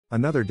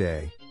Another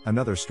day,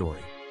 another story.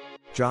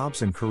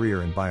 Jobs and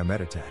career in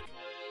biomedical.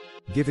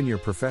 Given your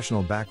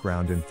professional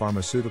background in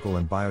pharmaceutical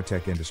and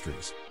biotech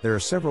industries, there are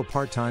several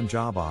part-time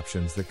job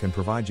options that can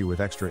provide you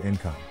with extra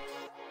income.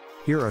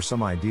 Here are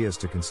some ideas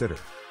to consider.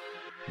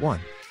 1.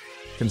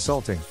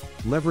 Consulting.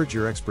 Leverage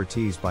your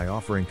expertise by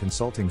offering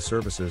consulting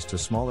services to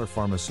smaller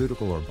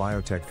pharmaceutical or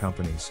biotech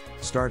companies,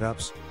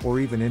 startups,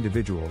 or even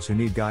individuals who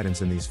need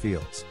guidance in these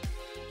fields.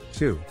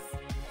 2.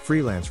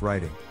 Freelance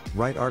writing.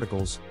 Write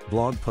articles,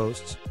 blog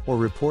posts, or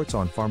reports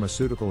on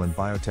pharmaceutical and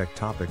biotech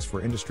topics for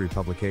industry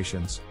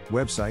publications,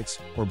 websites,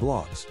 or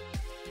blogs.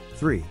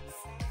 3.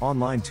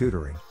 Online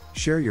tutoring.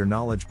 Share your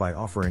knowledge by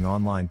offering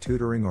online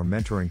tutoring or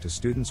mentoring to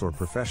students or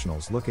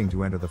professionals looking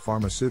to enter the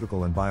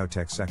pharmaceutical and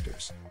biotech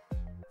sectors.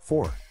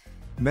 4.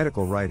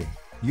 Medical writing.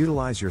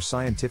 Utilize your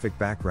scientific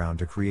background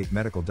to create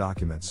medical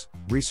documents,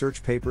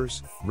 research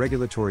papers,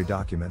 regulatory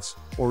documents,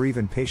 or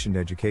even patient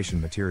education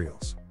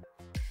materials.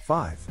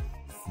 5.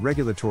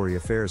 Regulatory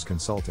affairs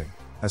consulting.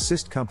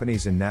 Assist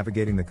companies in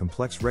navigating the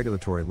complex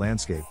regulatory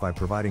landscape by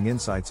providing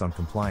insights on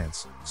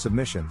compliance,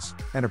 submissions,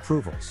 and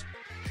approvals.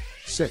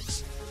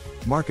 6.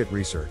 Market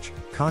research.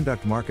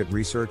 Conduct market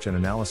research and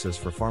analysis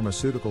for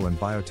pharmaceutical and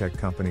biotech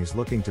companies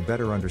looking to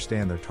better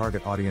understand their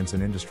target audience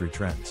and industry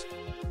trends.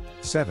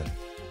 7.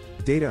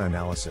 Data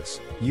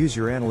analysis. Use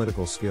your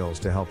analytical skills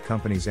to help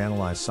companies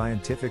analyze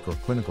scientific or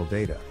clinical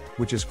data,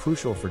 which is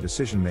crucial for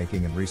decision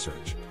making and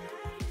research.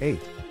 8.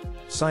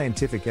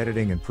 Scientific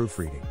editing and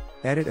proofreading.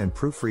 Edit and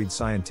proofread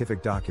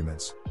scientific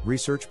documents,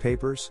 research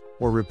papers,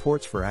 or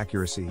reports for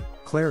accuracy,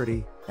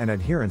 clarity, and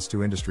adherence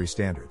to industry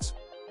standards.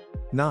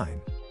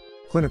 9.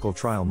 Clinical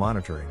trial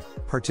monitoring.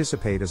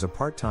 Participate as a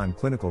part-time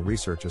clinical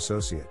research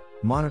associate,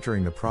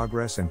 monitoring the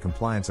progress and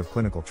compliance of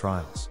clinical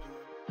trials.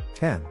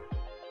 10.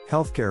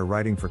 Healthcare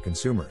writing for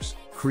consumers.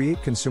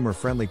 Create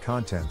consumer-friendly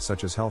content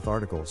such as health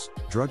articles,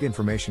 drug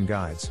information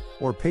guides,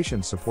 or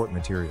patient support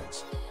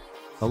materials.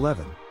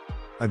 11.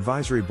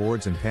 Advisory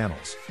boards and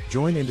panels.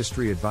 Join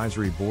industry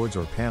advisory boards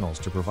or panels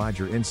to provide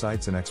your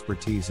insights and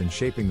expertise in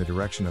shaping the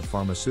direction of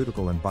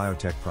pharmaceutical and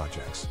biotech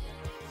projects.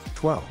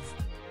 12.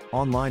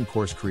 Online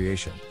course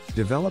creation.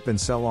 Develop and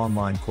sell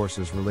online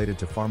courses related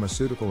to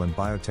pharmaceutical and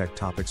biotech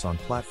topics on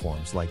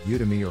platforms like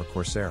Udemy or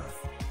Coursera.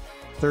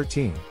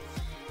 13.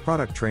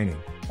 Product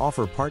training.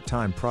 Offer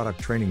part-time product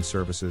training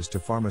services to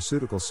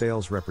pharmaceutical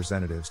sales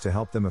representatives to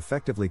help them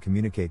effectively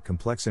communicate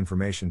complex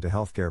information to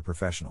healthcare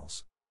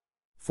professionals.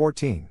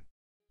 14.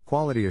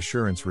 Quality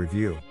assurance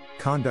review.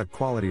 Conduct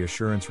quality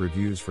assurance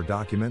reviews for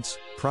documents,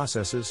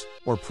 processes,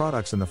 or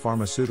products in the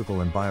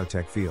pharmaceutical and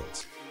biotech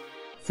fields.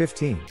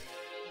 15.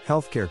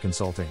 Healthcare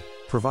consulting.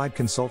 Provide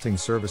consulting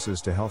services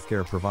to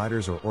healthcare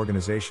providers or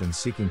organizations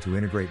seeking to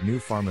integrate new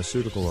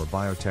pharmaceutical or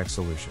biotech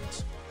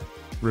solutions.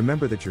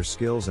 Remember that your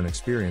skills and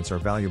experience are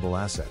valuable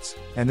assets,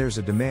 and there's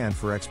a demand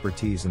for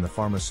expertise in the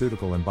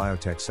pharmaceutical and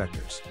biotech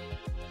sectors.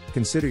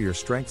 Consider your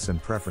strengths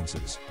and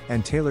preferences,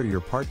 and tailor your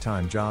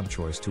part-time job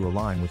choice to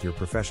align with your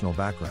professional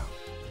background.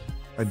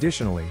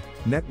 Additionally,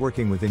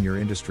 networking within your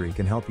industry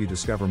can help you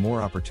discover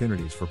more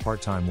opportunities for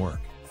part-time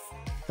work.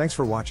 Thanks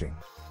for watching.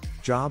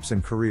 Jobs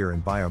and career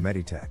in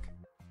biomedical.